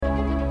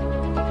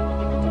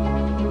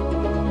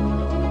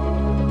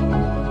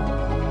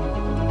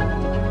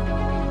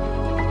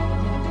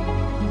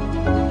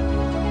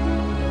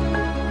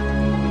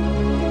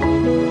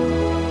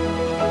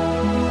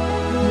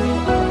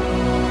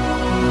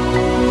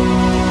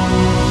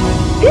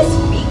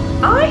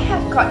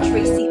got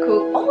Tracy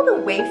Cook all the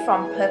way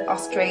from Perth,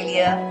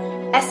 Australia,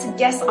 as a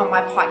guest on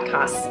my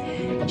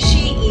podcast.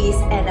 She is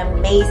an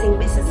amazing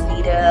business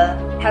leader,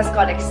 has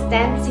got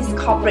extensive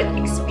corporate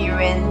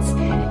experience,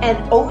 and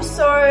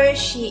also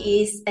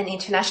she is an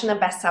international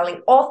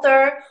best-selling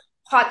author,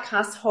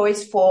 podcast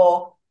host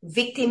for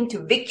Victim to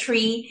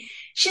Victory.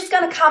 She's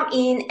going to come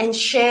in and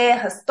share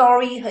her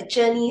story, her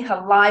journey,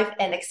 her life,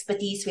 and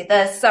expertise with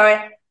us.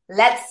 So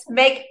let's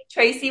make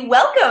Tracy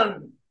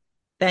welcome.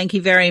 Thank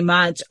you very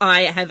much.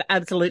 I have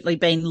absolutely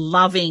been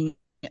loving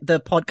the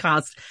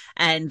podcast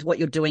and what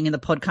you're doing in the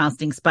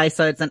podcasting space.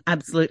 So it's an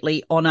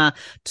absolutely honor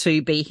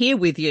to be here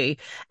with you.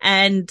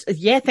 And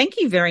yeah, thank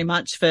you very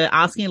much for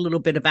asking a little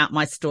bit about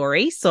my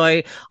story.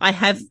 So I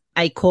have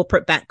a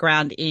corporate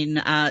background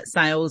in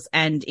sales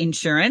and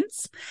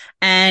insurance.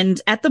 And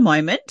at the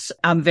moment,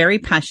 I'm very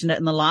passionate.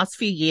 In the last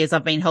few years,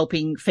 I've been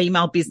helping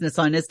female business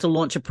owners to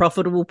launch a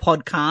profitable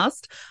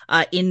podcast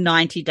in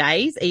 90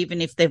 days,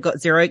 even if they've got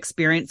zero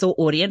experience or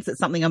audience. It's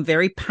something I'm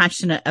very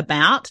passionate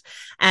about.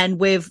 And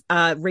we've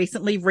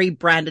recently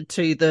rebranded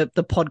to the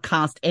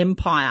podcast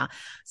empire.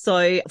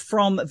 So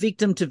from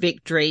Victim to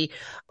Victory,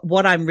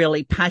 what I'm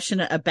really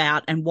passionate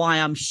about and why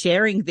I'm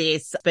sharing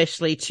this,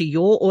 especially to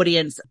your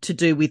audience, to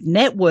do with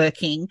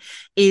networking,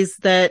 is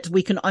that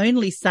we can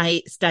only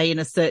stay in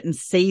a certain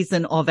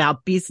season of our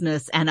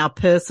business and our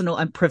personal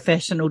and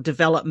professional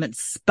development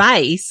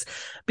space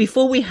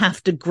before we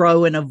have to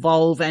grow and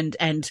evolve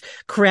and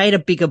create a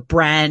bigger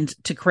brand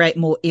to create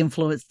more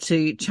influence,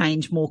 to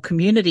change more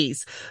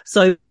communities.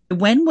 So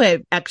when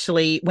I've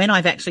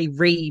actually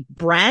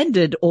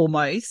rebranded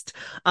almost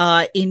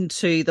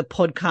into the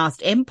podcast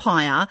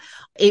empire,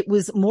 it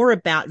was more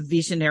about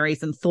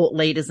visionaries and thought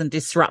leaders and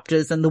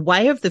disruptors and the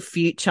way of the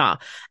future.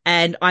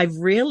 And I've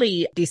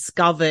really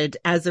discovered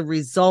as a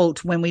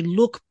result, when we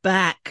look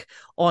back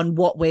on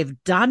what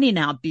we've done in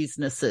our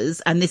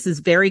businesses, and this is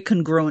very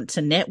congruent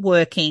to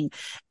networking,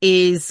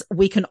 is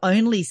we can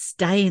only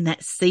stay in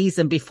that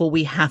season before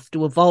we have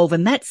to evolve.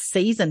 And that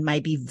season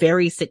may be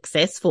very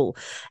successful.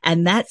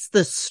 And that's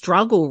the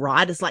struggle,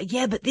 right? It's like,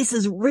 yeah, but this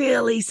is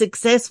really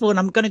successful and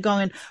I'm going to go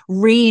and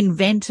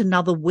reinvent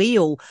another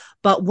wheel.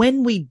 But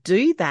when we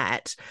do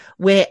that,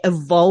 we're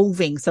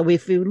evolving. So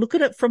if we look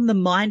at it from the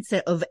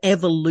mindset of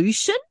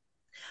evolution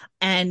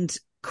and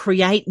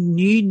create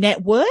new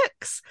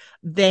networks,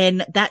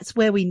 then that's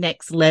where we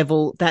next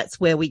level. That's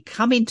where we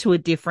come into a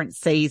different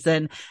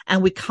season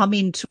and we come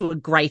into a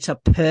greater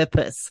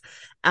purpose.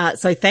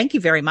 So thank you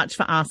very much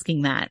for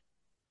asking that.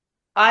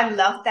 I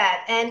love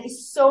that. And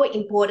it's so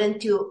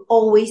important to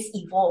always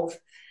evolve.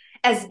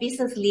 As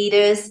business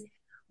leaders,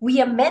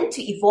 we are meant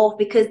to evolve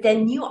because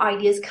then new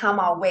ideas come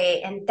our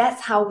way. And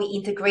that's how we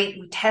integrate,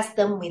 we test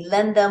them, we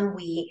learn them,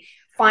 we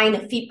find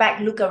a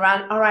feedback, look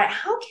around. All right,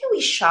 how can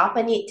we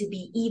sharpen it to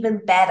be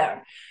even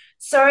better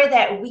so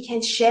that we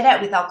can share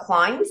that with our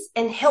clients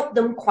and help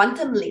them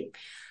quantum leap?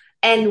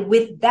 And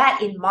with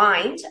that in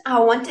mind, I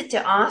wanted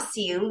to ask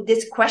you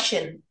this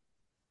question.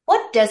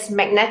 What does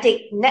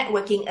Magnetic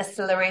Networking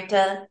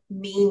Accelerator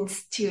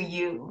means to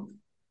you?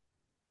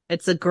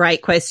 It's a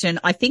great question.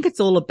 I think it's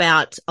all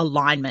about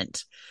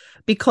alignment.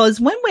 Because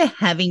when we're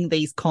having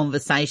these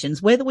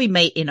conversations, whether we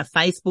meet in a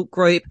Facebook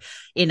group,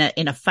 in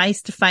a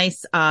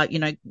face-to-face,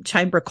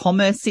 Chamber of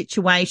Commerce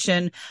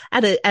situation,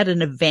 at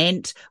an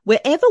event,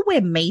 wherever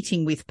we're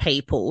meeting with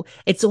people,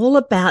 it's all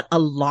about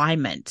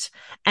alignment.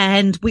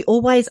 And we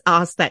always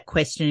ask that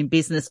question in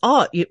business.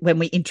 When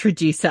we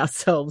introduce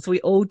ourselves,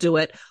 we all do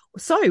it.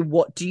 So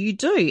what do you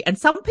do? And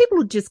some people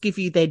will just give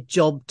you their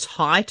job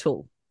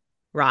title,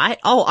 right?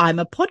 Oh, I'm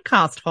a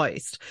podcast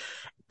host.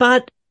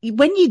 But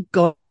when you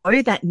go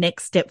that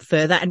next step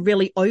further and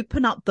really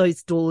open up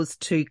those doors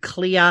to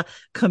clear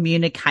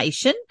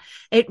communication,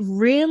 it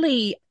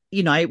really,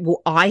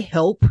 I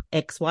help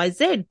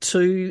XYZ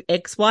to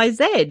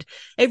XYZ.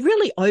 It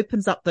really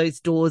opens up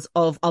those doors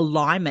of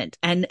alignment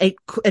and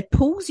it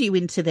pulls you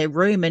into their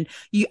room and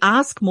you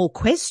ask more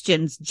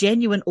questions,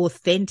 genuine,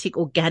 authentic,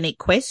 organic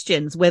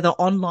questions, whether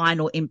online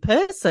or in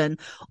person,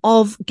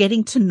 of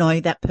getting to know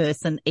that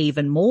person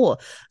even more.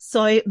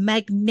 So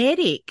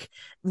magnetic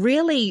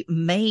really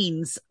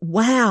means,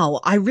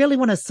 wow, I really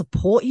want to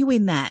support you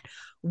in that.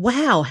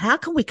 Wow, how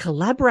can we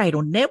collaborate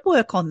or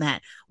network on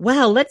that?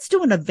 Wow, let's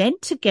do an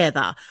event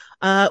together.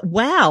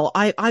 Wow,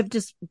 I've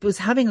just was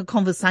having a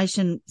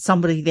conversation with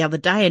somebody the other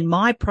day and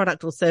my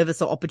product or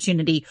service or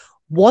opportunity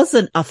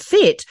wasn't a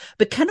fit,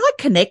 but can I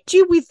connect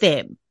you with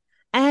them?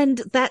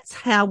 And that's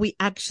how we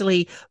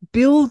actually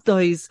build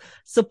those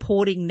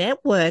supporting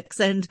networks.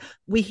 And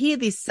we hear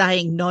this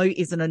saying, no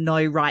isn't a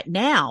no right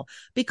now,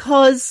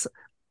 because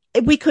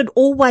we could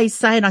always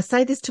say, and I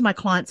say this to my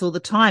clients all the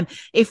time,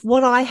 if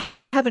what I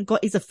haven't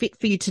got is a fit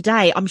for you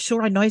today, I'm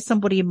sure I know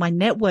somebody in my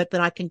network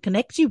that I can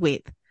connect you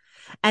with.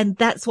 And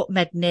that's what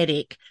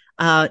magnetic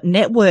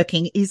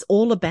networking is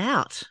all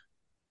about.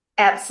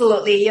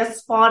 Absolutely. You're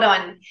spot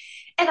on.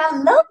 And I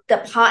love the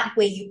part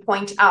where you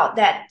point out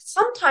that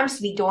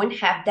sometimes we don't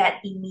have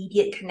that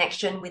immediate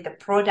connection with the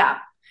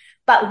product,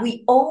 but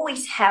we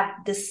always have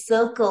the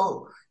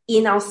circle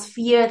in our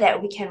sphere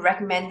that we can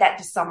recommend that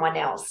to someone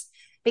else,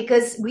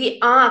 because we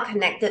are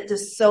connected to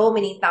so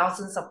many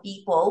thousands of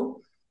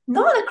people,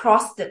 not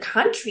across the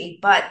country,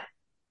 but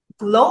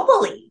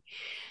globally.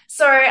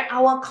 So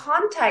our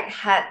contact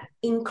had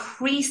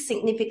increased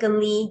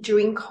significantly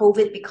during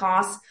COVID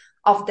because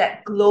of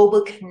that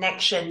global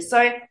connection.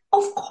 So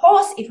of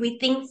course, if we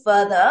think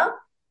further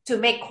to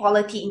make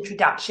quality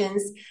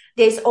introductions,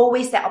 there's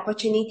always that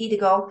opportunity to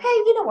go, hey,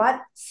 you know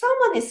what?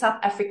 Someone in South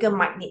Africa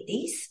might need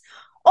this.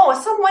 Or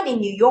someone in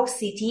New York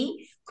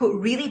City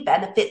could really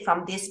benefit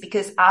from this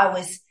because I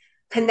was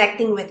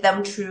connecting with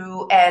them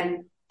through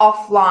an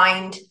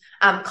offline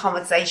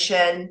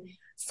conversation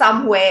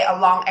somewhere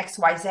along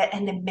XYZ,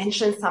 and they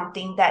mentioned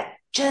something that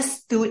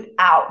just stood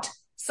out.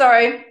 So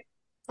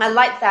I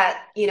like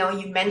that,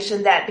 you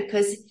mentioned that,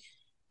 because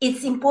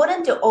it's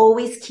important to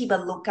always keep a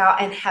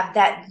lookout and have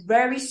that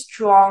very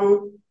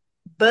strong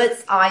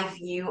bird's eye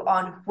view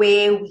on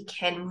where we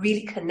can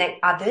really connect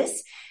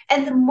others.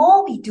 And the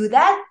more we do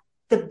that,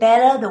 the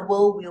better the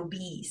world will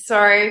be.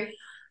 So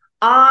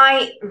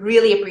I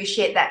really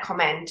appreciate that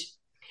comment.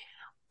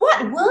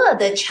 What were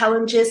the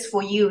challenges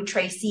for you,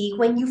 Tracy,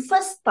 when you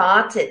first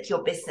started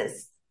your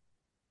business?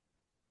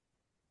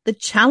 The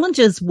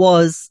challenges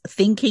was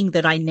thinking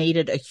that I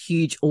needed a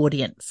huge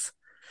audience,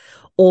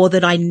 or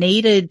that I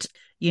needed,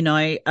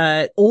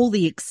 all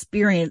the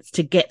experience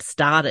to get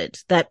started,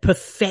 that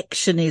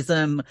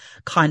perfectionism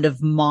kind of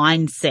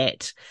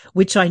mindset,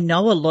 which I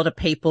know a lot of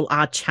people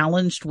are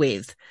challenged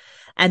with.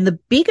 And the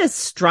biggest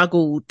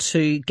struggle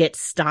to get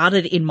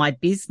started in my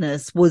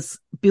business was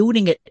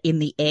building it in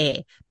the air,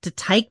 to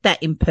take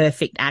that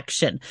imperfect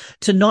action,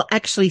 to not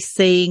actually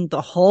seeing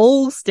the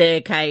whole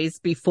staircase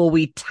before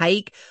we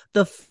take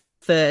the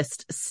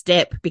first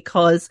step.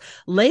 Because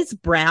Les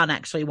Brown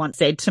actually once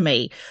said to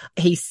me,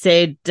 he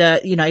said,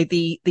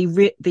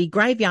 the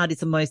graveyard is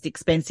the most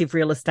expensive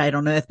real estate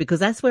on earth, because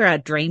that's where our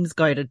dreams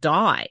go to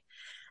die.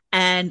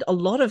 And a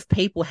lot of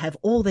people have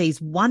all these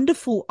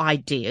wonderful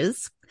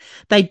ideas.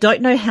 They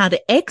don't know how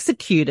to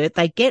execute it.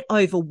 They get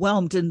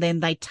overwhelmed, and then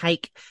they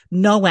take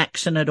no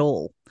action at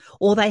all.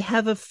 Or they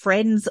have a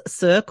friends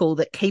circle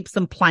that keeps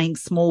them playing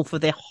small for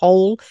their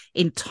whole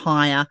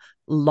entire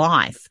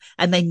life,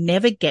 and they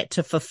never get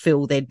to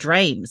fulfill their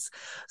dreams.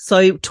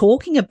 So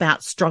talking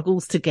about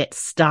struggles to get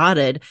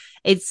started,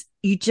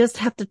 you just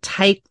have to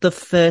take the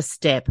first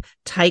step,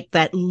 take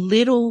that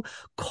little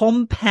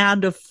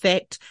compound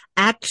effect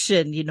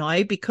action,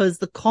 because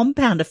the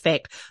compound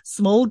effect,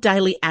 small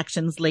daily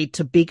actions lead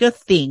to bigger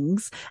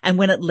things. And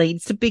when it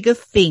leads to bigger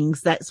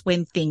things, that's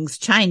when things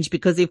change,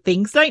 because if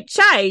things don't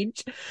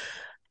change,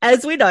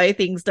 as we know,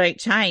 things don't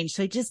change.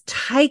 So just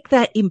take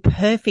that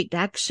imperfect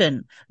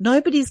action.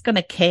 Nobody's going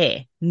to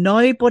care.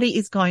 Nobody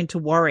is going to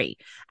worry.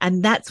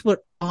 And that's what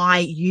I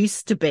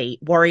used to be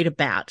worried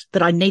about,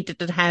 that I needed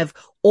to have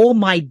all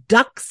my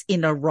ducks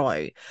in a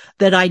row,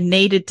 that I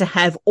needed to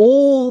have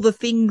all the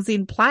things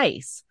in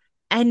place.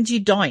 And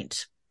you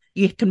don't.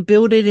 You can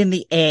build it in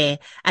the air.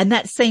 And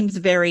that seems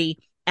very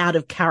out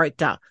of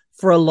character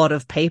for a lot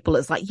of people.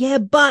 It's like, yeah,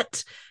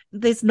 but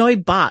there's no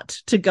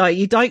but to go.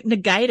 You don't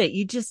negate it.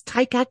 You just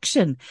take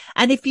action.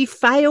 And if you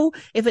fail,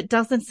 if it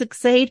doesn't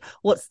succeed,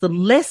 what's the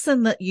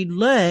lesson that you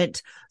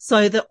learnt,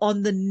 so that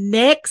on the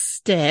next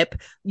step,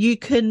 you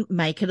can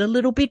make it a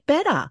little bit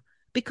better?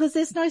 Because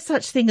there's no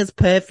such thing as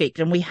perfect,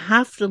 and we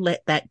have to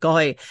let that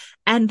go.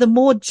 And the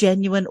more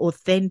genuine,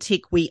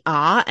 authentic we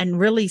are and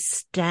really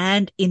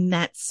stand in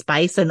that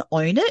space and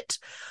own it,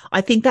 I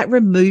think that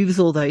removes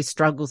all those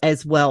struggles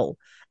as well.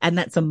 And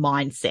that's a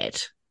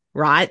mindset.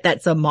 Right?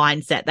 That's a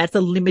mindset. That's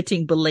a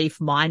limiting belief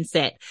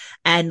mindset.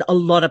 And a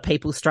lot of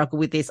people struggle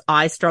with this.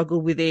 I struggle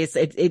with this.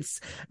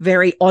 It's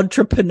very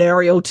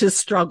entrepreneurial to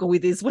struggle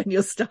with this when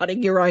you're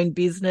starting your own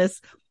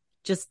business.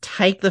 Just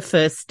take the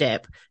first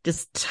step.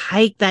 Just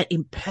take that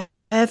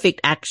imperfect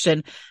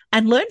action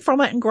and learn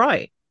from it and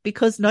grow,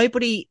 because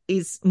nobody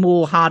is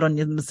more hard on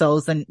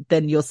themselves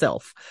than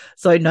yourself.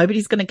 So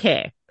nobody's going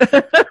to care.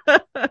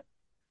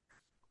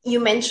 You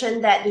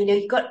mentioned that,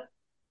 you got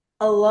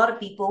a lot of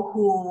people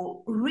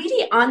who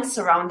really aren't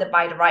surrounded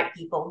by the right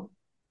people.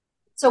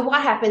 So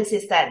what happens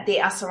is that they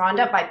are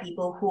surrounded by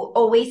people who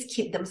always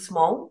keep them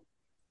small.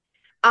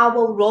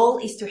 Our role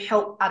is to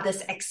help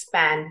others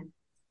expand.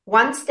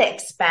 Once they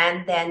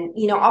expand, then,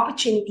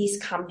 opportunities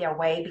come their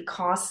way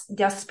because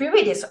their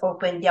spirit is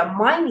open, their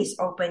mind is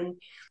open.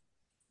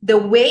 The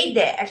way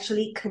they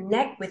actually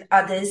connect with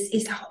others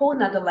is a whole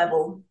nother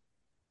level.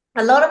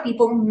 A lot of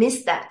people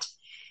miss that.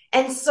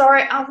 And so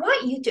I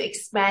want you to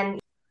expand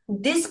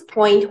this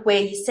point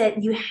where you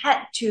said you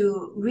had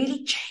to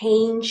really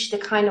change the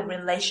kind of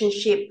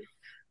relationship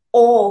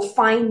or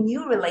find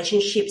new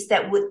relationships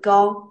that would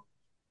go,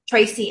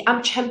 Tracy,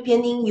 I'm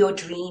championing your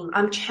dream.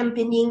 I'm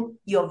championing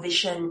your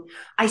vision.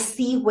 I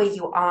see where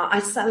you are. I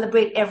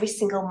celebrate every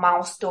single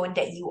milestone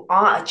that you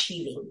are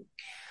achieving.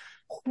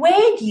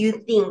 Where do you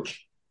think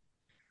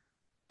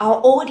our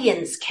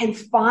audience can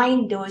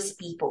find those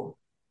people?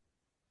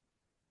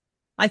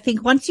 I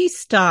think once you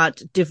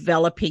start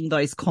developing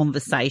those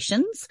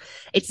conversations,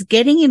 it's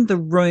getting in the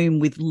room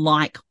with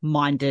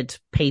like-minded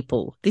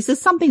people. This is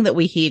something that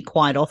we hear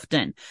quite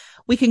often.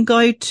 We can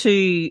go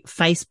to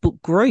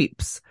Facebook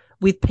groups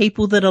with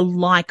people that are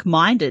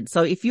like-minded.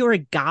 So if you're a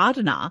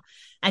gardener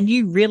and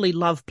you really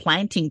love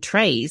planting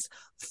trees,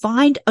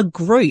 find a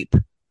group,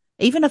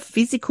 even a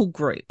physical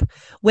group,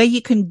 where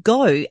you can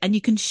go and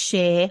you can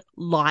share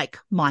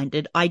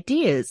like-minded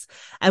ideas.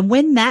 And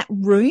when that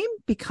room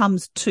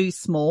becomes too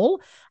small,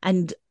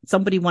 and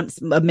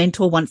a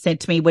mentor once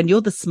said to me, when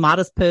you're the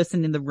smartest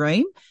person in the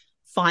room,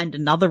 find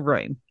another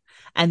room.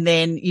 And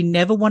then you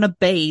never want to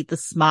be the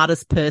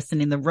smartest person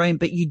in the room,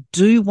 but you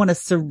do want to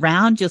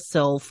surround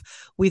yourself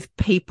with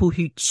people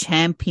who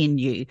champion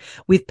you,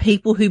 with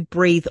people who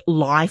breathe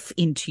life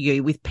into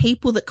you, with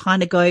people that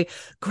kind of go,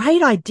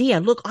 great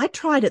idea. Look, I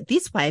tried it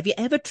this way. Have you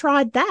ever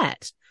tried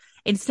that?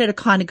 Instead of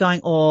kind of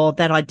going, oh,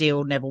 that idea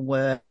will never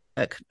work.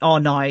 Oh,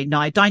 no,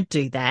 don't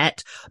do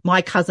that.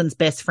 My cousin's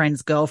best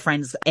friend's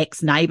girlfriend's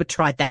ex-neighbor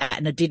tried that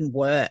and it didn't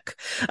work.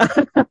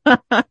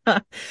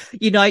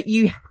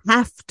 You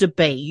have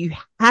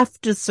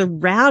to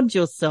surround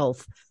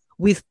yourself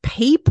with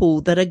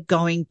people that are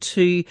going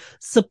to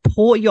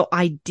support your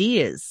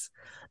ideas,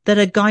 that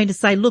are going to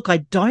say, look, I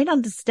don't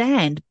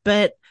understand,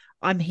 but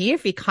I'm here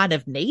if you kind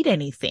of need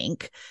anything.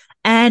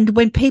 And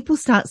when people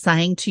start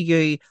saying to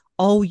you,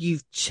 oh,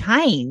 you've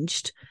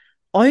changed,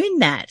 own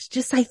that.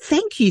 Just say,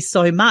 thank you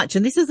so much.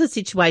 And this is a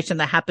situation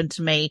that happened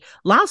to me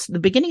the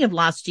beginning of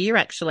last year,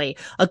 actually.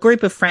 A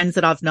group of friends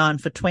that I've known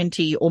for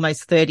 20,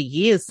 almost 30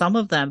 years, some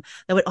of them,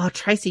 they went, oh,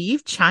 Tracy,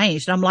 you've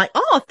changed. And I'm like,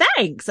 oh,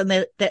 thanks.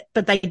 And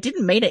but they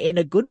didn't mean it in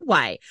a good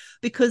way,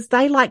 because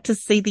they like to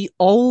see the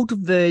old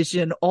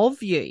version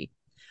of you,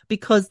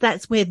 because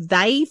that's where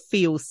they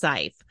feel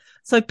safe.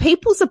 So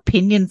people's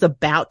opinions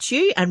about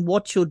you and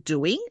what you're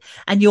doing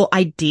and your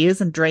ideas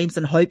and dreams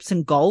and hopes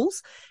and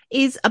goals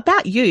is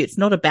about you. It's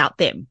not about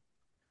them.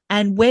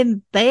 And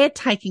when they're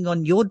taking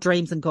on your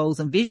dreams and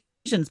goals and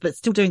visions, but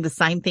still doing the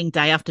same thing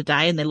day after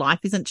day, and their life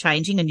isn't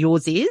changing and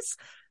yours is,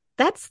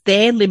 that's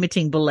their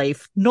limiting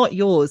belief, not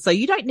yours. So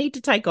you don't need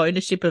to take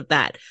ownership of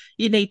that.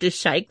 You need to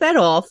shake that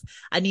off,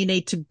 and you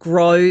need to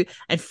grow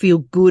and feel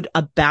good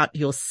about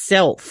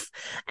yourself.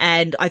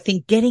 And I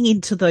think getting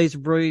into those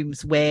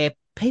rooms where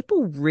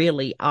people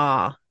really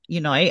are,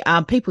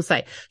 people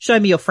say, show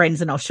me your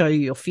friends and I'll show you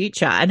your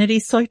future. And it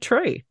is so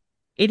true.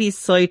 It is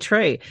so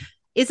true.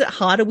 Is it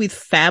harder with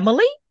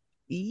family?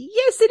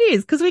 Yes, it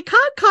is, because we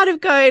can't kind of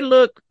go,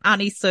 look,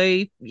 Auntie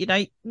Sue,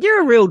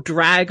 you're a real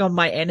drag on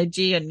my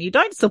energy and you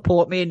don't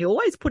support me and you're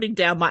always putting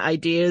down my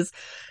ideas.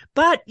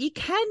 But you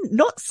can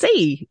not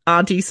see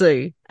Auntie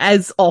Sue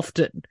as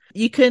often.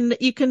 You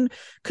can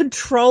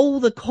control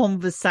the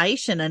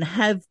conversation and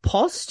have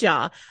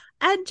posture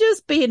and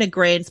just be in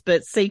agreement,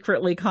 but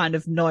secretly kind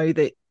of know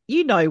that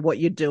you know what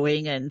you're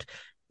doing, and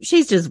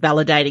she's just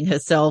validating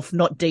herself,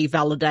 not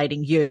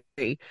devalidating you.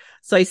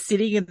 So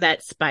sitting in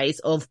that space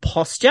of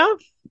posture,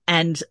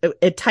 and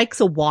it takes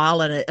a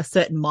while and a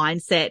certain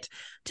mindset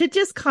to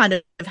just kind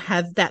of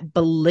have that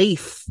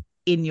belief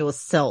in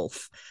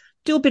yourself.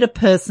 Do a bit of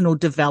personal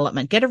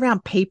development. Get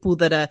around people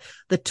that are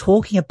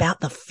talking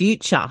about the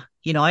future.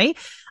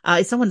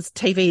 If someone's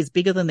TV is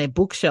bigger than their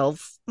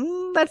bookshelf,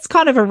 that's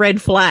kind of a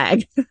red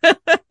flag.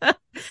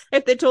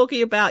 If they're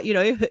talking about,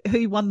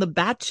 who won The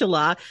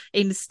Bachelor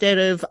instead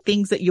of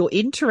things that you're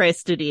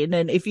interested in,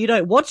 and if you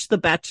don't watch The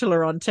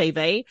Bachelor on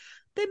TV,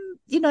 then,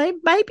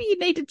 maybe you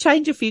need to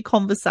change a few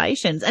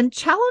conversations and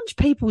challenge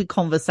people with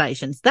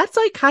conversations. That's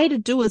okay to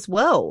do as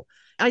well.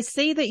 I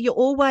see that you're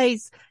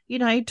always,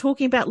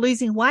 talking about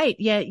losing weight.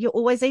 Yeah, you're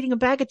always eating a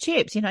bag of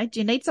chips. Do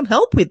you need some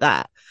help with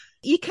that?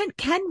 You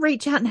can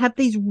reach out and have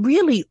these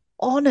really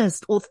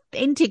honest,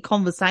 authentic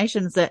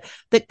conversations that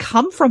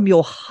come from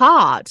your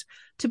heart,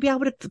 to be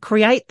able to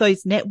create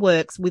those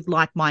networks with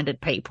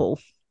like-minded people.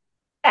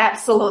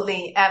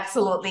 Absolutely.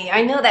 Absolutely.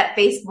 I know that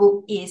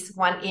Facebook is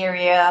one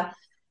area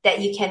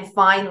that you can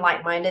find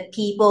like-minded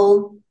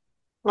people.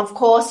 Of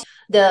course,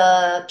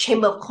 the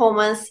Chamber of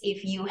Commerce,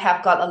 if you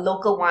have got a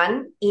local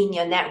one in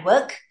your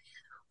network.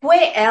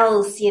 Where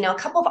else, a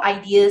couple of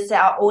ideas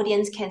that our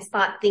audience can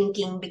start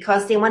thinking,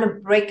 because they want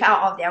to break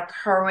out of their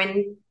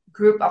current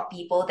group of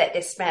people that they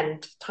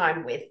spend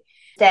time with,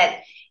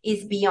 that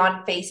is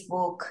beyond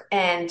Facebook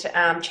and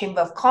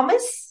Chamber of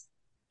Commerce.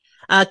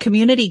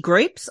 Community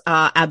groups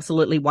are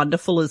absolutely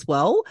wonderful as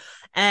well.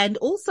 And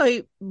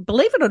also,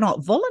 believe it or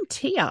not,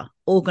 volunteer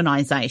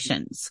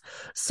organizations.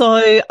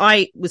 So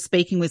I was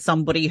speaking with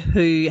somebody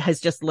who has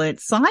just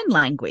learnt sign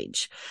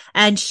language,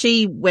 and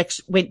she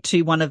went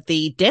to one of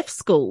the deaf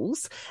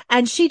schools,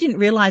 and she didn't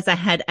realize they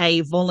had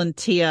a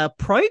volunteer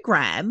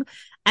program.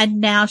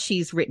 And now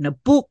she's written a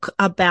book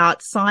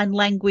about sign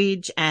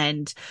language,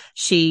 and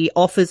she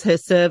offers her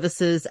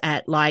services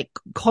at like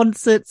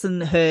concerts,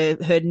 and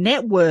her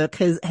network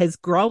has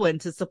grown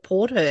to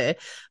support her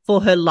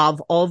for her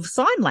love of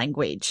sign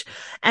language.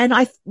 And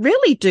I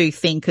really do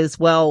think as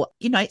well,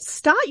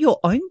 start your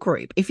own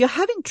group. If you're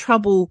having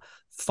trouble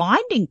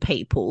finding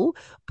people,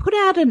 put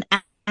out an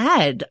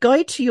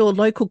go to your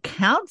local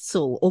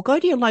council or go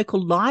to your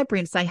local library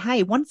and say,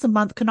 hey, once a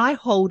month, can I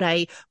hold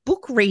a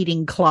book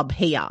reading club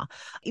here?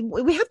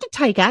 We have to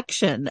take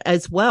action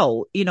as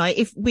well. You know,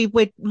 if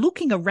we're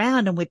looking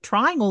around and we're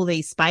trying all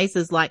these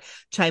spaces like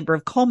Chamber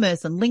of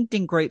Commerce and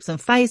LinkedIn groups and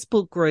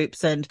Facebook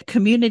groups and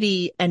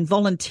community and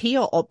volunteer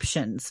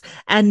options,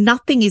 and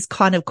nothing is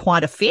kind of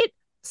quite a fit,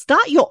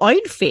 start your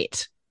own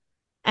fit.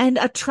 And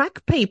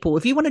attract people.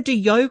 If you want to do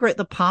yoga at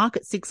the park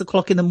at 6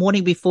 o'clock in the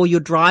morning before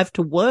your drive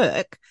to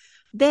work,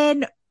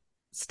 then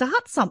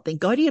start something.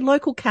 Go to your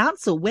local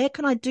council. Where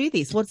can I do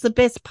this? What's the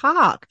best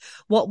park?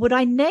 What would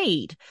I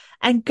need?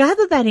 And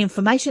gather that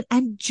information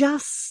and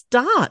just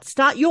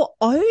start your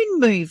own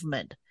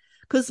movement.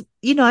 Because,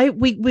 you know,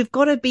 we've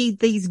got to be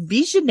these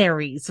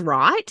visionaries,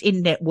 right,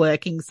 in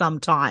networking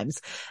sometimes.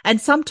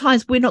 And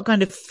sometimes we're not going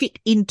to fit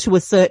into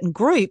a certain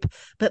group,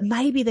 but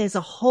maybe there's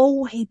a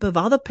whole heap of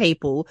other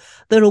people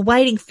that are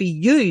waiting for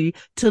you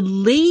to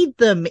lead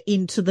them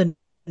into the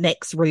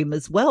next room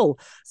as well.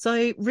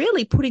 So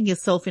really putting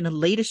yourself in a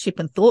leadership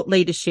and thought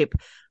leadership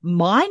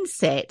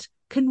mindset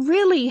can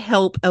really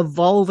help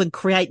evolve and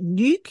create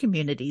new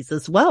communities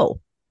as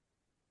well.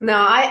 No,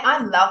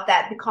 I love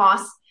that,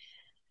 because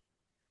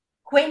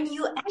when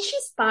you actually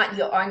start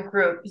your own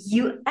group,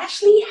 you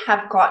actually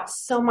have got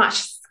so much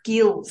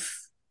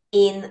skills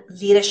in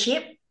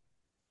leadership,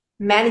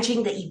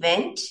 managing the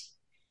event,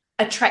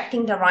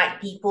 attracting the right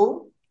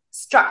people,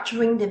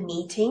 structuring the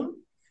meeting,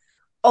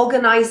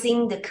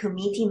 organizing the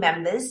committee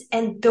members.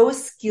 And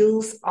those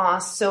skills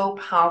are so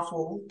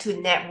powerful to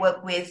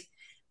network with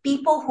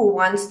people who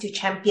wants to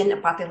champion a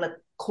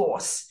particular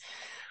cause.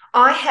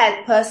 I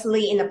had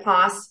personally in the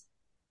past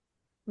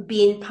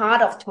been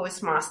part of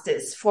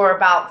Toastmasters for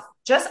about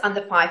just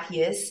under 5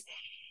 years.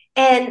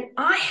 And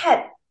I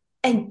had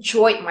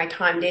enjoyed my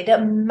time there. The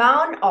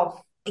amount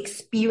of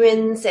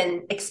experience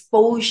and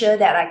exposure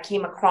that I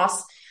came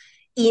across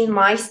in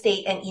my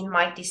state and in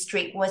my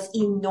district was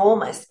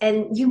enormous.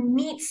 And you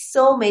meet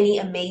so many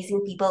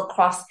amazing people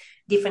across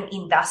different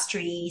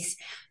industries.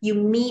 You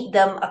meet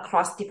them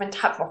across different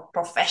types of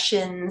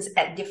professions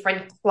at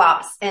different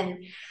clubs.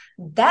 And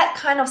that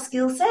kind of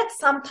skill set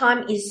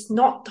sometimes is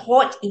not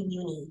taught in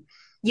uni.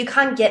 You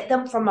can't get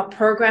them from a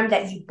program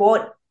that you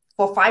bought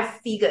for 5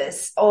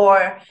 figures,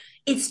 or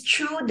it's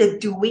through the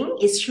doing,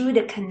 it's through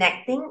the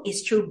connecting,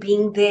 it's through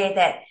being there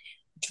that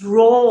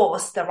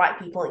draws the right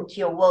people into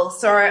your world.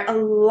 So a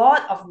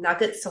lot of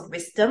nuggets of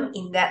wisdom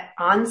in that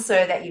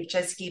answer that you've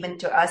just given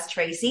to us,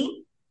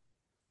 Tracy.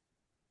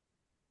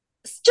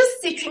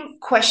 Just switching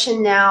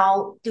question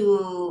now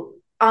to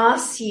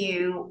ask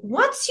you,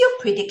 what's your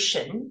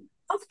prediction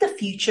of the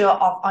future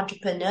of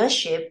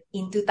entrepreneurship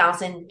in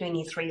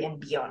 2023 and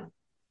beyond?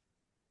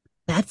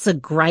 That's a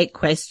great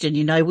question.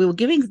 You know, we were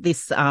giving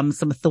this some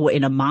thought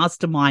in a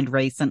mastermind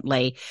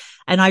recently,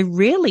 and I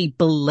really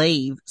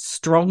believe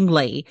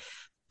strongly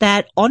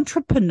that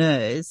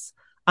entrepreneurs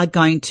are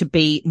going to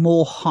be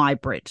more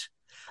hybrid.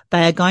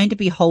 They are going to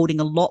be holding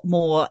a lot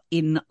more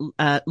in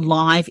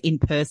live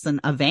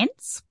in-person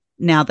events.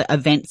 Now that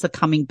events are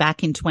coming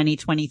back in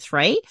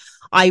 2023,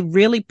 I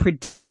really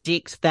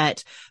predict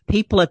that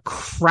people are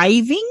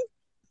craving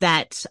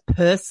that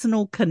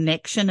personal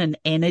connection and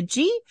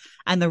energy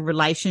and the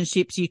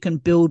relationships you can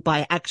build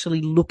by actually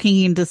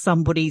looking into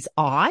somebody's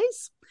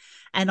eyes.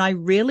 And I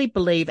really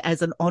believe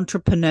as an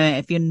entrepreneur,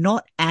 if you're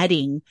not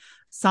adding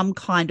some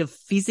kind of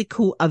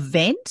physical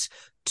event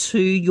to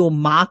your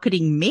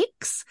marketing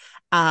mix,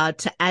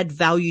 to add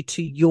value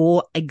to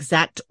your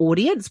exact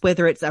audience,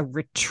 whether it's a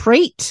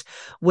retreat,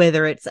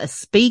 whether it's a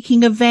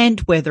speaking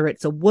event, whether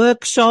it's a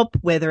workshop,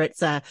 whether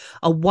it's a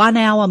 1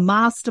 hour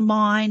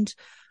mastermind,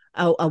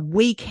 a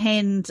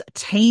weekend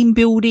team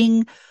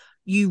building,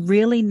 you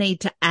really need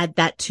to add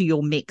that to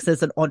your mix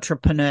as an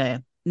entrepreneur.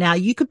 Now,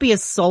 you could be a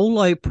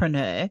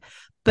solopreneur,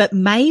 but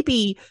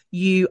maybe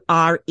you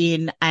are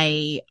in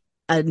a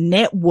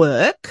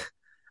network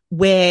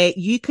where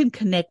you can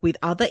connect with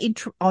other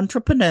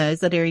entrepreneurs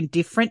that are in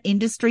different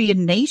industry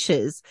and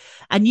niches,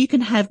 and you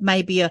can have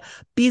maybe a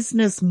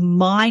business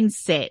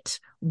mindset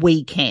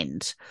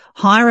weekend,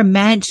 hire a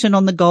mansion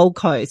on the Gold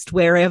Coast,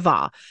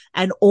 wherever,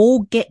 and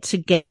all get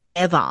together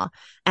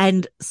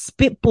and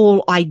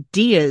spitball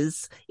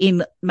ideas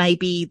in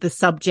maybe the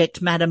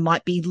subject matter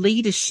might be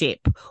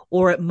leadership,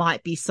 or it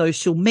might be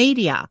social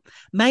media.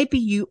 Maybe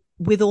you,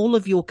 with all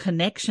of your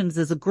connections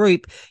as a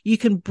group, you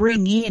can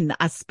bring in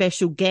a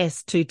special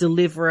guest to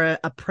deliver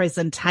a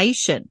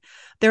presentation.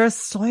 There are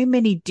so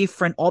many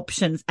different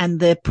options, and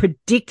the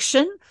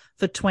prediction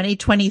for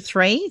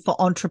 2023 for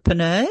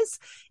entrepreneurs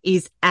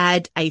is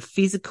add a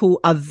physical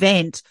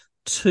event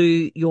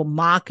to your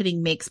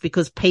marketing mix,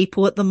 because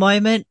people at the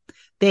moment,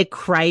 they're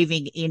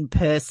craving in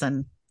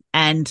person,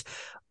 and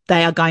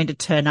they are going to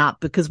turn up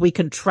because we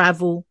can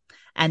travel,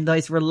 and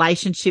those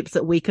relationships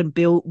that we can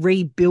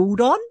rebuild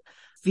on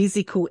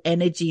physical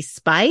energy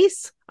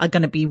space are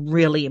going to be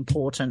really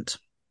important.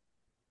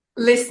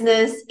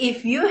 Listeners,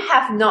 if you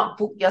have not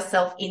booked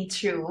yourself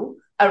into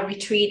a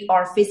retreat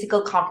or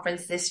physical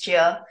conference this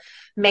year,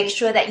 make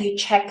sure that you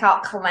check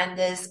out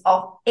calendars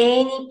of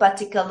any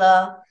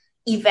particular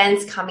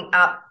events coming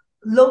up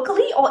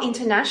locally or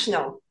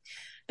international,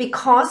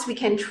 because we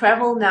can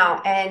travel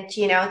now, and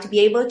to be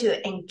able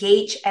to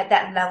engage at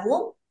that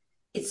level,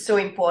 it's so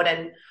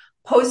important.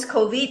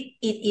 Post-COVID,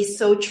 it is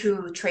so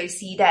true,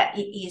 Tracy, that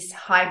it is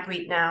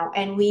hybrid now,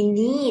 and we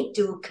need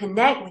to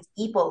connect with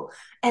people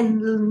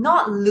and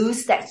not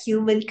lose that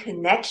human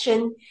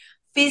connection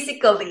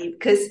physically,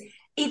 because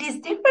it is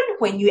different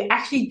when you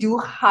actually do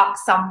hug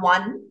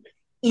someone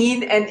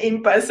in an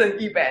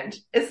in-person event.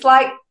 It's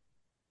like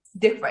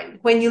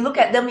different. When you look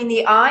at them in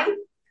the eye,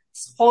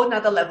 it's a whole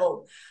nother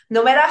level.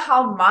 No matter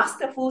how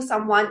masterful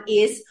someone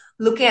is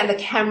looking at the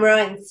camera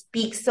and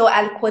speak so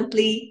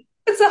eloquently,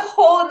 it's a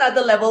whole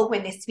nother level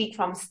when they speak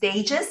from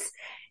stages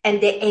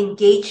and they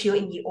engage you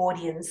in the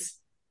audience.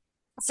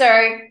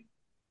 So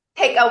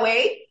take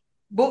away,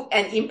 book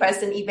an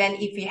in-person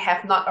event if you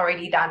have not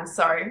already done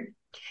so.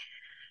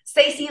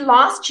 Stacey,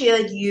 last year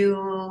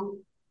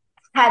you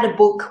had a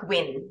book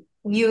win.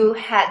 You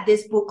had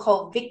this book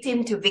called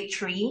Victim to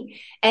Victory,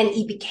 and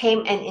it became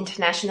an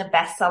international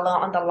bestseller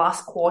on the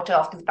last quarter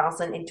of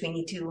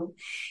 2022.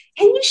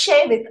 Can you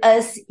share with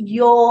us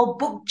your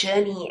book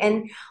journey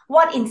and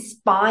what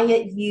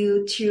inspired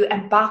you to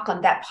embark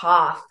on that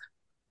path?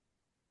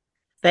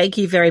 Thank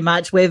you very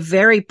much. We're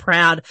very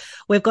proud.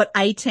 We've got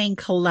 18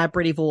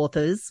 collaborative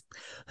authors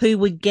who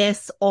were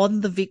guests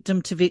on the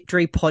Victim to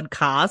Victory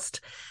podcast.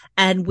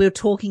 And we're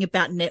talking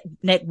about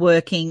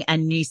networking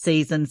and new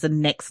seasons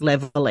and next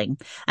leveling.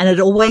 And it had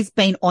always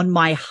been on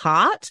my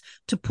heart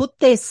to put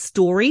their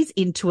stories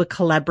into a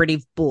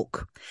collaborative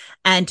book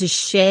and to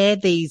share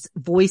these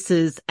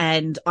voices.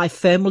 And I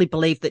firmly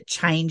believe that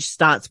change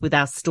starts with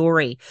our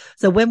story.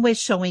 So when we're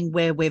showing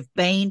where we've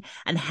been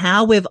and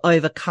how we've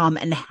overcome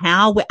and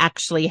how we're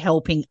actually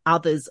helping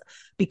others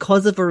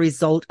because of a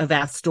result of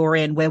our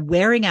story, and we're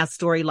wearing our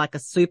story like a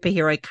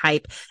superhero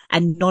cape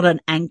and not an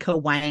anchor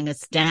weighing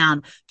us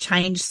down,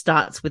 change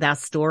starts with our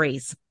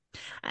stories.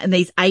 And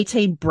these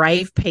 18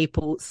 brave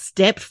people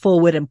stepped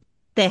forward and put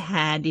their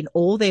hand in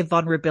all their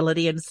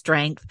vulnerability and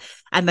strength,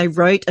 and they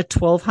wrote a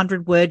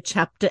 1,200 word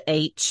chapter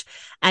each.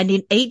 And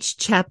in each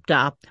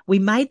chapter, we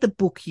made the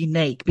book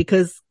unique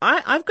because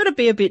I've got to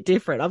be a bit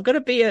different. I've got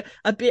to be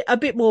a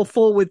bit more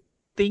forward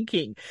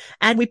thinking.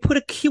 And we put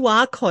a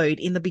QR code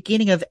in the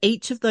beginning of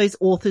each of those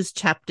authors'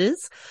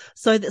 chapters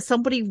so that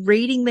somebody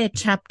reading their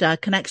chapter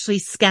can actually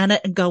scan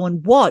it and go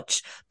and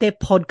watch their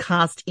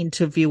podcast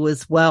interview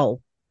as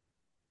well.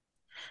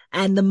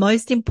 And the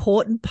most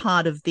important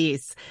part of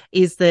this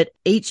is that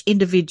each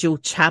individual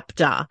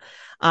chapter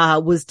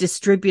was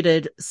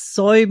distributed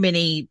so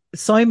many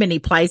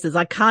places.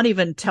 I can't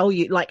even tell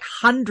you, like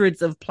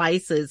hundreds of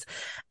places.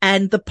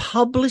 And the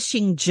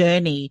publishing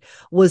journey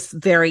was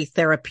very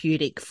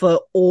therapeutic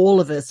for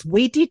all of us.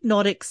 We did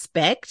not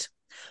expect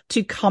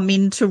to come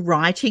into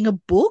writing a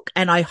book,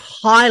 and I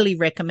highly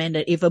recommend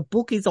it. If a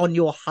book is on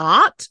your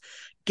heart,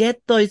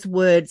 get those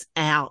words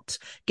out,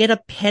 get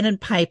a pen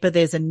and paper.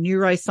 There's a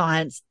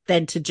neuroscience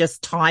than to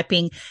just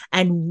typing,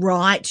 and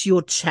write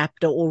your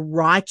chapter or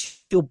write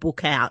your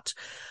book out,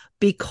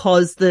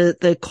 because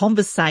the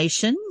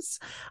conversations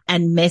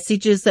and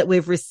messages that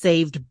we've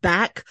received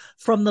back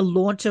from the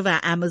launch of our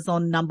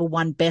Amazon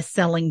 #1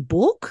 best-selling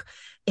book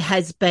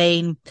has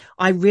been,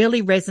 I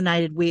really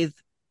resonated with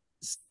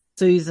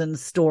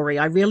Susan's story.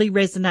 I really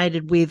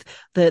resonated with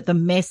the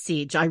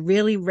message. I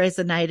really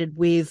resonated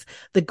with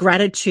the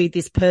gratitude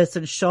this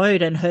person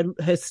showed, and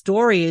her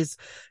story is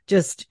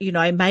just,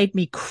 made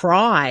me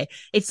cry.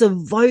 It's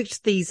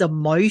evoked these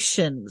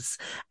emotions,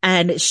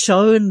 and it's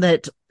shown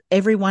that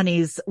everyone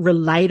is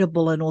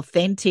relatable and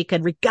authentic,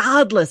 and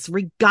regardless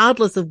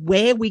of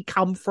where we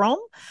come from,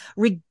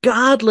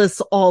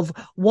 regardless of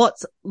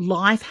what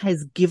life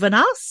has given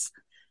us,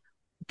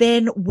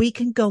 then we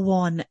can go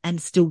on and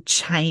still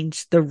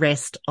change the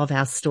rest of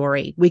our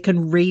story. We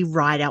can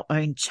rewrite our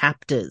own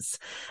chapters.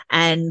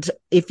 And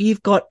if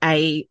you've got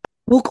a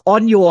book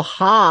on your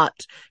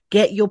heart,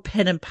 get your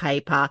pen and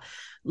paper.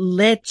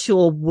 Let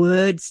your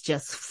words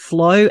just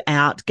flow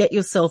out. Get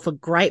yourself a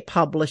great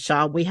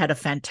publisher. We had a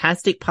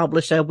fantastic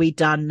publisher.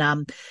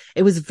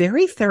 It was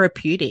very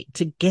therapeutic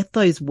to get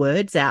those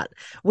words out.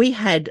 We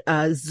had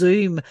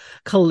Zoom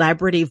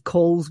collaborative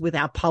calls with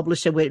our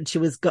publisher when she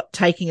was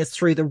taking us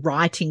through the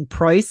writing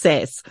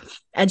process.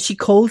 And she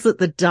calls it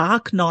the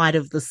dark night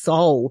of the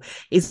soul,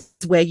 is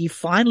where you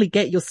finally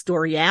get your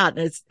story out,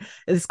 and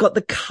it's got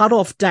the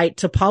cutoff date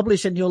to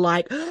publish, and you're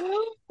like,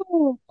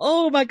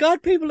 oh my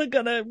God, people are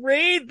going to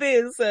read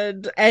this,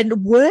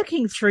 and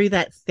working through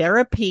that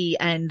therapy.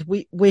 And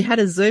we had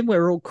a Zoom where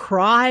we were all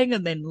crying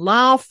and then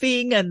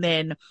laughing and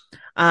then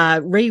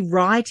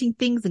rewriting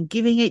things and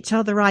giving each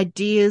other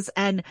ideas.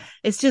 And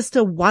it's just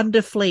a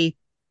wonderfully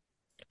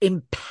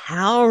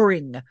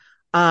empowering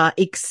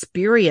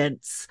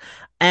experience,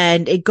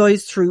 and it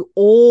goes through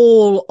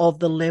all of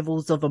the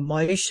levels of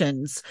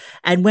emotions.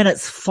 And when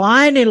it's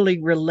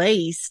finally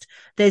released,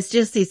 there's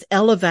just this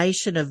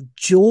elevation of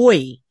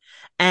joy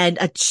and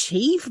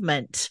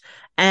achievement.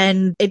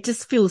 And it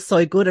just feels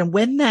so good. And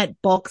when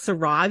that box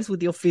arrives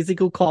with your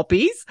physical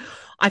copies,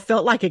 I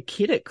felt like a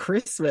kid at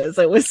Christmas.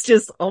 It was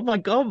just, oh my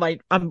God,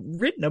 I'm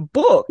written a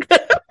book.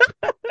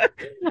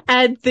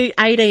 And the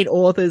 18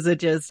 authors are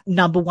just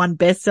 #1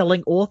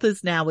 best-selling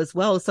authors now as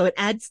well. So it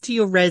adds to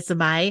your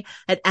resume,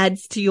 it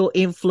adds to your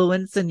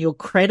influence and your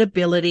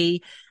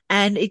credibility,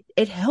 and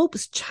it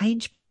helps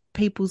change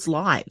people's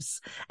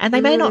lives. And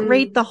they may not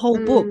read the whole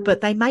book,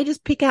 but they may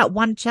just pick out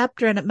one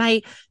chapter and it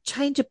may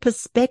change a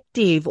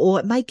perspective,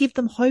 or it may give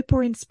them hope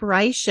or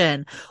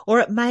inspiration, or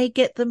it may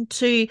get them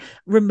to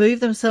remove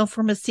themselves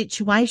from a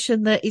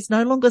situation that is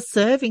no longer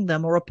serving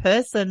them, or a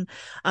person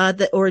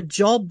or a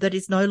job that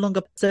is no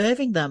longer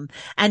serving them.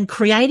 And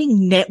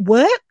creating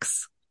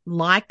networks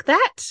like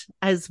that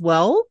as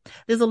well.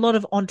 There's a lot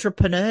of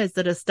entrepreneurs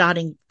that are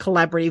starting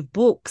collaborative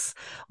books.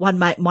 One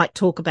might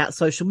talk about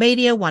social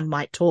media. One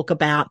might talk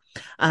about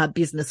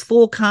business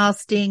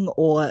forecasting,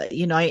 or,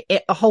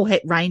 a whole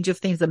range of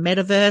things, the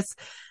metaverse.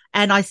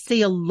 And I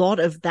see a lot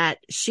of that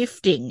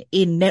shifting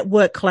in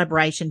network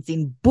collaborations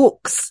in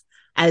books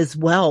as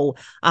well,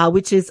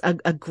 which is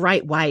a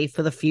great way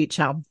for the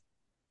future.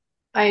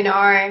 I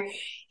know.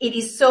 It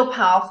is so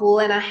powerful.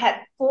 And I had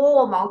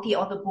 4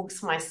 multi-author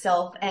books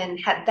myself and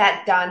had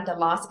that done the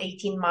last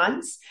 18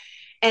 months.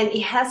 And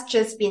it has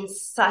just been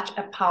such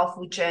a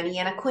powerful journey.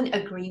 And I couldn't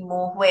agree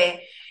more, where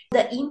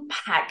the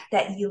impact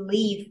that you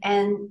leave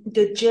and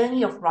the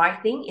journey of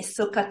writing is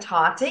so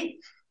cathartic.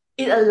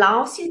 It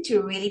allows you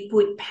to really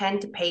put pen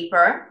to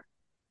paper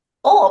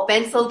or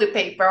pencil to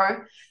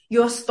paper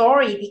your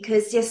story,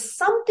 because there's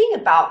something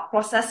about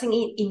processing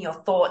it in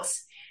your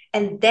thoughts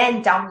and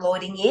then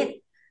downloading it.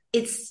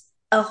 It's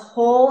a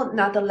whole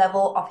nother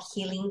level of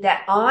healing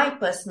that I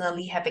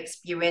personally have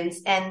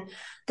experienced. And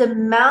the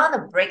amount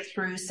of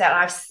breakthroughs that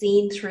I've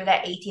seen through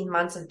that 18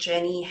 months of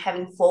journey,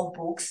 having 4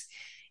 books,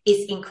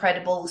 is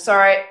incredible.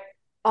 So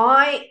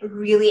I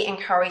really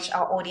encourage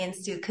our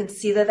audience to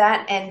consider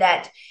that, and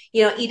that,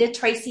 either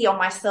Tracy or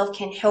myself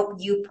can help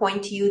you,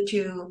 point you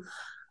to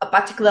a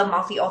particular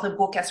multi-author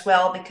book as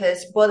well,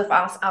 because both of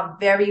us are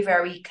very,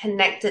 very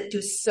connected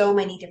to so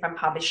many different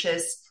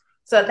publishers.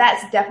 So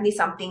that's definitely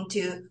something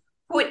to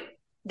put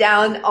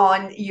down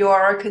on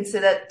your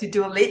considered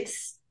to-do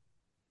list.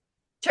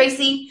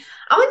 Tracy,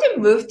 I want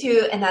to move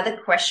to another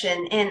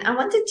question, and I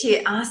wanted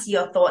to ask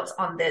your thoughts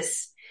on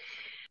this.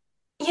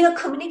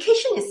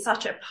 Communication is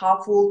such a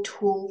powerful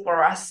tool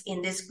for us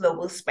in this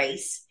global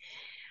space.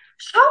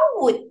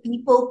 How would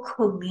people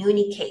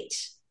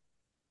communicate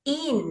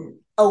in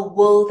a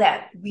world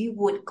that we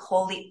would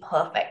call it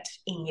perfect,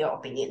 in your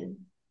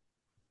opinion?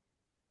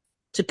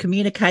 To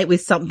communicate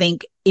with something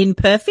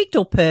imperfect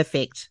or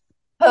perfect?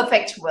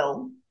 Perfect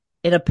world.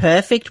 In a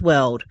perfect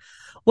world.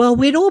 Well,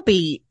 we'd all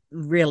be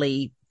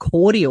really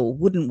cordial,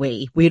 wouldn't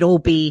we? We'd all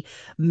be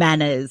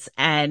manners,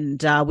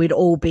 and we'd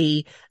all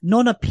be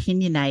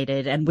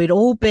non-opinionated, and we'd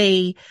all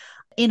be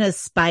in a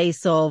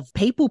space of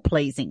people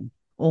pleasing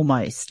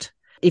almost.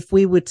 If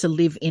we were to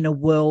live in a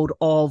world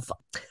of,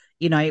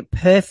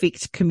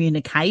 perfect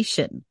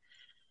communication.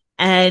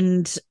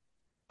 And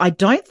I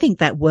don't think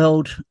that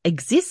world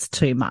exists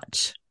too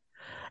much.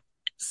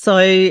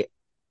 So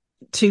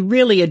to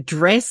really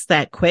address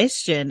that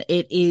question,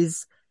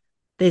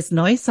 there's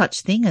no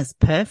such thing as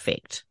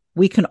perfect.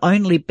 We can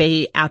only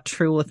be our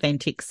true,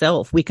 authentic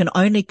self. We can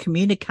only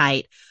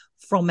communicate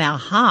from our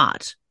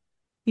heart,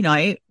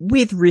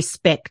 with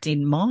respect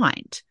in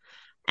mind.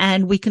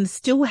 And we can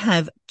still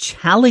have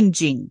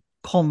challenging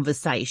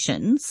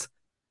conversations,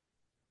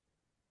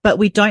 but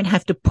we don't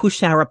have to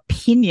push our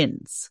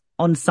opinions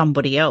on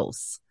somebody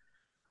else.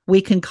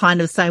 We can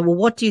kind of say, well,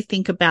 what do you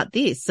think about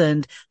this?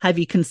 And have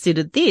you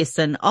considered this?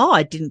 And,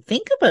 I didn't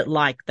think of it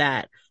like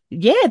that.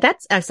 Yeah,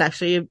 that's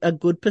actually a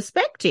good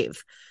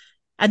perspective.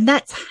 And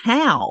that's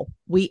how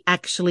we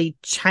actually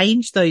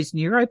change those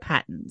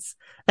neuropatterns.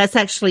 That's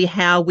actually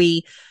how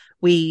we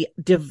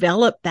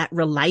develop that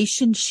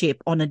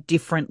relationship on a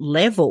different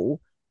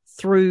level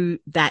through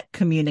that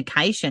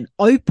communication,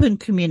 open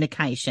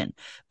communication,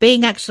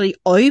 being actually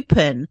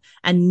open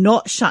and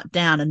not shut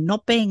down, and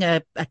not being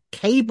a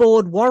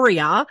keyboard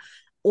warrior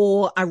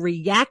or a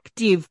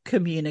reactive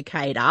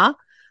communicator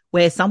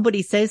where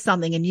somebody says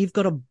something and you've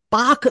got to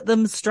bark at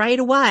them straight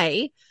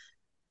away.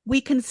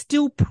 We can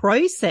still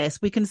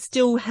process. We can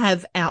still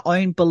have our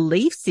own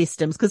belief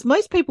systems, because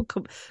most people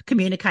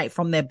communicate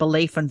from their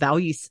belief and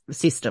value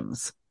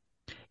systems.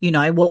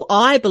 Well,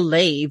 I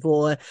believe,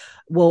 or,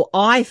 well,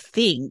 I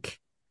think.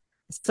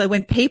 So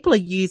when people are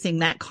using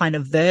that kind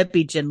of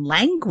verbiage and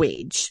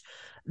language,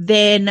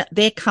 then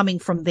they're coming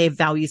from their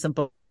values and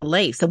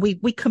beliefs. And we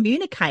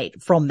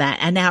communicate from that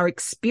and our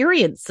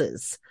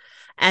experiences,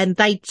 and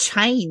they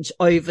change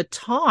over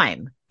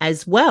time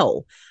as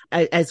well.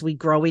 As we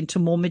grow into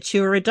more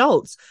mature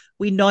adults,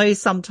 we know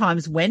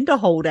sometimes when to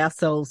hold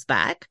ourselves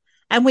back,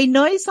 and we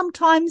know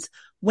sometimes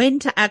when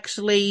to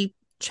actually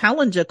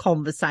challenge a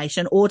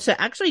conversation or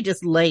to actually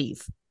just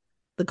leave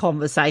the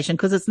conversation,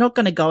 because it's not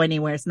going to go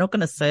anywhere. It's not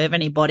going to serve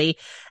anybody.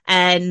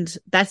 And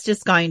that's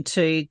just going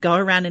to go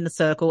around in a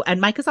circle and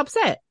make us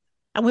upset.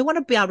 And we want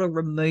to be able to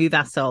remove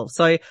ourselves.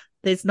 So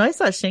there's no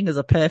such thing as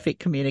a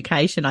perfect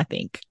communication, I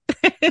think.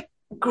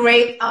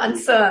 Great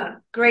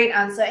answer. Great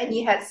answer. And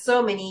you had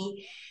so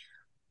many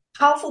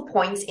powerful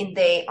points in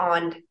there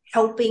on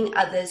helping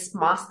others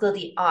master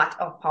the art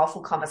of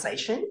powerful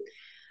conversation.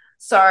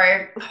 So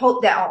I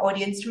hope that our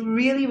audience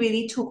really,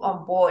 really took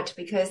on board,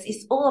 because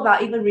it's all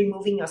about even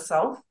removing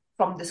yourself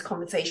from this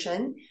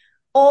conversation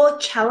or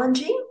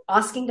challenging,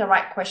 asking the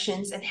right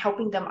questions and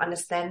helping them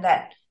understand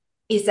that,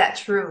 is that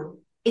true?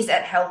 Is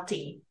that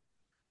healthy?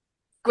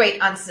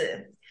 Great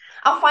answer.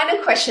 Our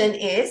final question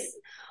is,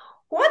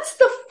 what's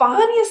the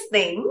funniest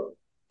thing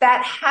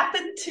that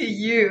happened to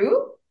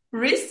you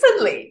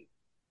recently?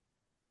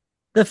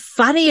 The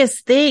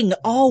funniest thing.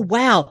 Oh,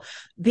 wow.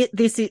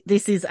 This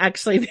is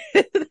actually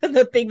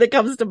the thing that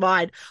comes to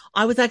mind.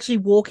 I was actually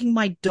walking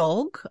my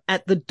dog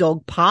at the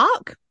dog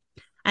park,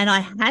 and I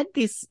had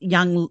this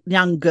young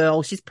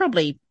girl. She's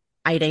probably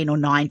 18 or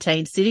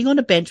 19, sitting on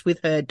a bench with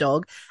her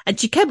dog, and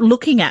she kept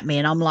looking at me,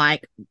 and I'm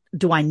like,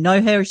 do I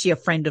know her? Is she a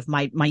friend of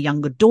my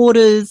younger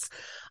daughter's?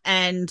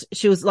 And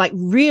she was like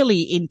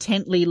really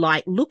intently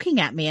like looking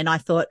at me, and I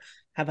thought,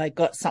 have I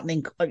got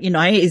something,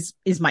 is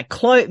my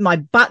my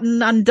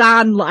button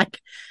undone?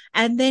 Like,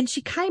 and then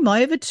she came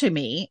over to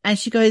me and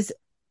she goes,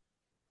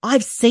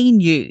 I've seen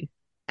you.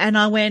 And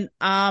I went,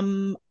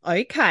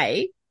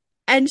 okay.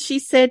 And she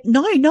said,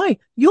 no,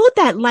 you're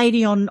that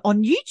lady on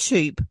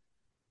YouTube.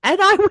 And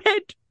I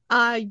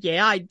went,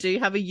 yeah, I do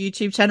have a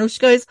YouTube channel. She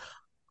goes,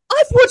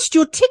 I've watched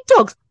your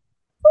TikToks.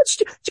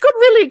 She got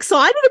really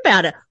excited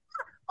about it.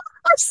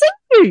 I've seen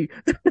you.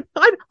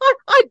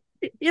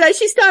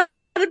 She started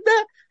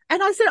that.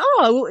 And I said,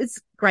 oh, well,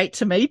 it's great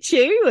to meet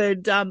you.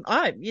 And,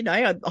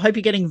 I hope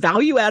you're getting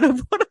value out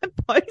of what I'm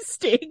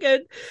posting.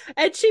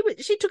 And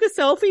she took a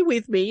selfie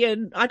with me,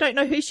 and I don't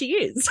know who she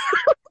is.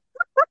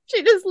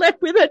 She just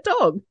left with her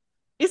dog.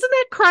 Isn't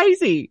that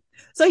crazy?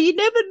 So you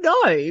never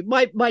know.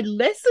 My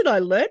lesson I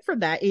learned from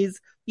that is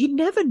you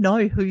never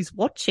know who's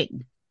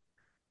watching.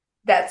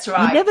 That's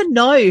right. You never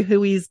know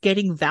who is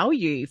getting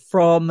value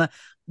from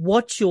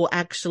what you're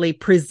actually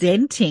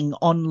presenting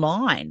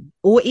online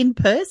or in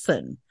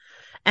person.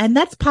 And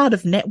that's part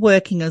of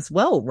networking as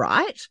well,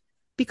 right?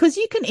 Because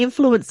you can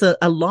influence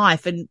a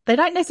life, and they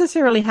don't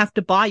necessarily have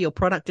to buy your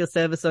product or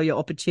service or your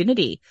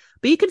opportunity,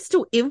 but you can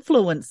still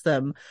influence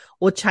them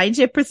or change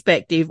their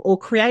perspective or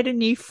create a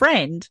new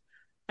friend.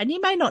 And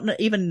you may not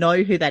even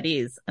know who that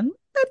is. And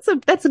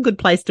that's a good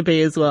place to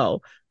be as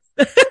well.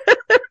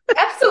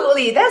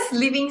 Absolutely. That's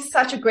leaving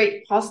such a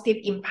great positive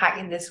impact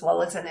in this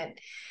world, isn't it?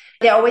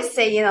 They always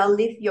say,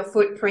 leave your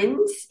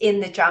footprints in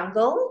the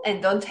jungle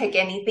and don't take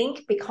anything,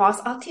 because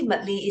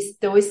ultimately it's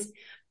those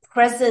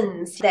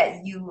presence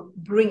that you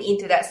bring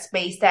into that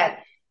space that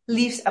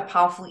leaves a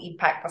powerful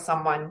impact for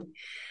someone.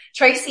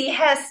 Tracy,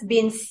 has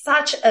been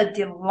such a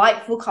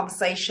delightful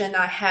conversation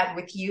I had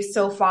with you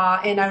so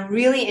far, and I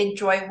really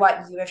enjoy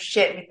what you have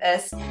shared with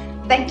us.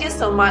 Thank you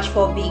so much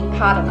for being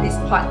part of this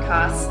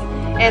podcast,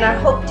 and I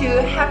hope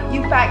to have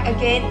you back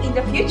again in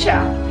the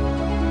future.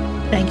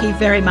 Thank you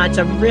very much.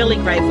 I'm really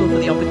grateful for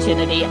the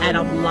opportunity, and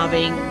I'm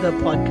loving the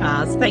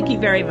podcast. Thank you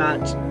very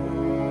much.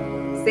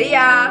 See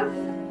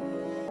ya.